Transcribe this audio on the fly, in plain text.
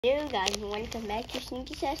Hey guys, welcome back to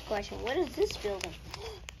Sneaky Sasquatch. And what is this building?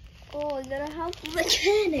 Oh, I gotta help the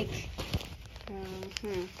mechanic.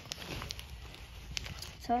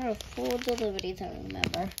 It's on a full delivery, I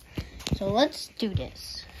remember. So let's do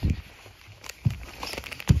this.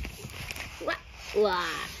 Wah.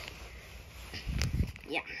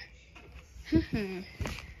 Yeah.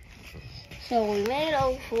 So we made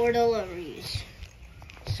all 4 deliveries.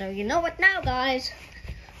 So you know what now, guys?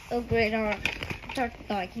 Upgrade our dark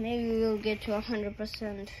bike. Maybe we'll get to 100%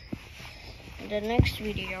 in the next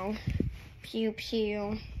video. Pew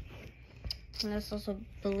pew. And there's also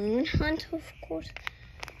balloon hunt, of course.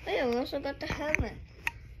 Oh yeah, we also got the helmet.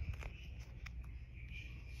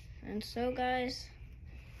 And so, guys,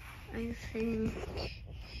 I think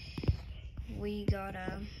we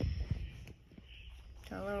gotta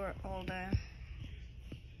lower all the.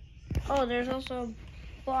 Oh, there's also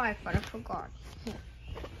a bike, but I forgot.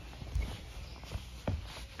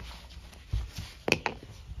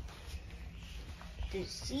 To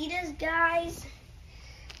see this, guys,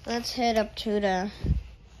 let's head up to the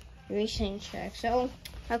recent check. So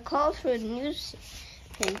I called for a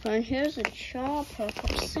newspaper, and here's a chopper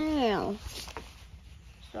for sale.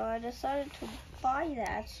 So I decided to buy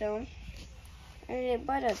that. So I did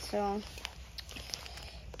buy that. So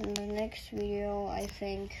in the next video, I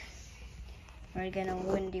think we're gonna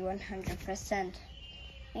win the 100%.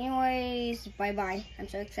 Anyways, bye bye. I'm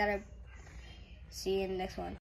so excited. See you in the next one.